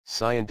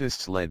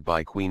Scientists led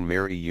by Queen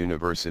Mary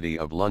University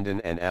of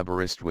London and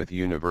Aberystwyth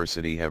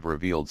University have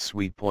revealed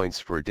sweet points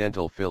for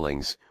dental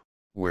fillings,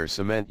 where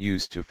cement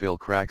used to fill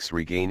cracks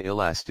regain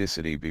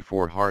elasticity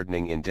before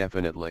hardening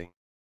indefinitely.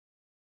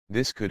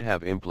 This could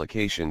have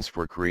implications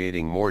for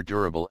creating more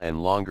durable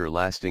and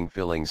longer-lasting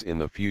fillings in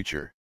the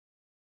future.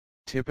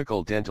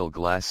 Typical dental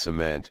glass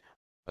cement,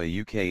 a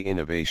UK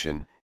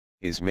innovation,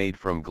 is made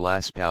from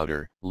glass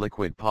powder,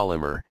 liquid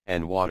polymer,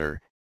 and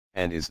water,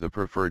 and is the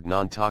preferred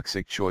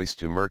non-toxic choice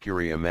to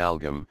mercury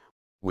amalgam,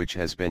 which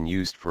has been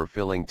used for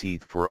filling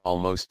teeth for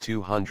almost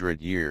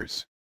 200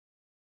 years.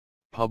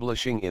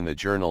 Publishing in the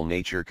journal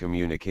Nature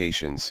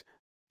Communications,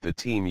 the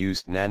team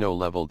used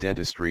nano-level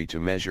dentistry to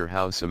measure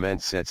how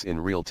cement sets in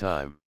real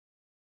time.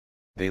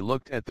 They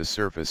looked at the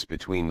surface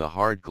between the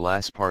hard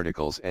glass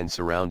particles and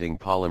surrounding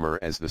polymer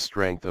as the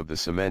strength of the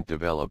cement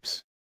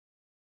develops.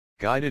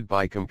 Guided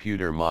by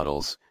computer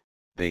models,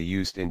 they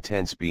used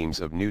intense beams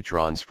of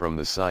neutrons from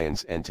the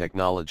Science and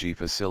Technology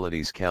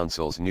Facilities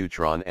Council's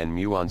neutron and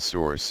muon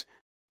source,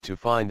 to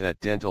find that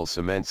dental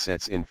cement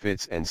sets in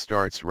fits and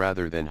starts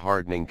rather than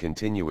hardening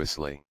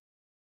continuously.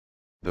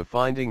 The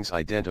findings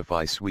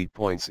identify sweet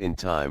points in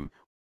time,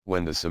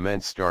 when the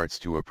cement starts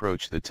to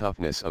approach the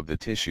toughness of the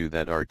tissue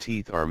that our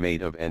teeth are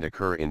made of and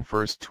occur in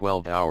first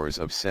 12 hours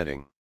of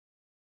setting.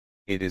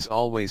 It is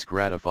always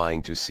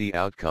gratifying to see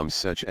outcomes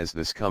such as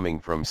this coming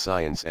from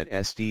science at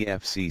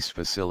STFC's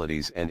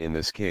facilities, and in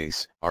this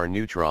case, our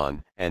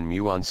neutron and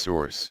muon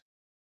source.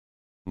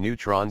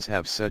 Neutrons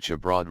have such a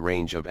broad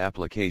range of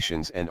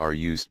applications and are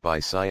used by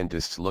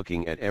scientists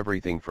looking at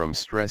everything from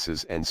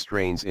stresses and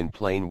strains in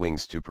plane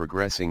wings to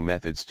progressing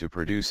methods to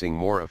producing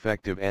more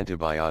effective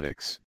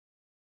antibiotics.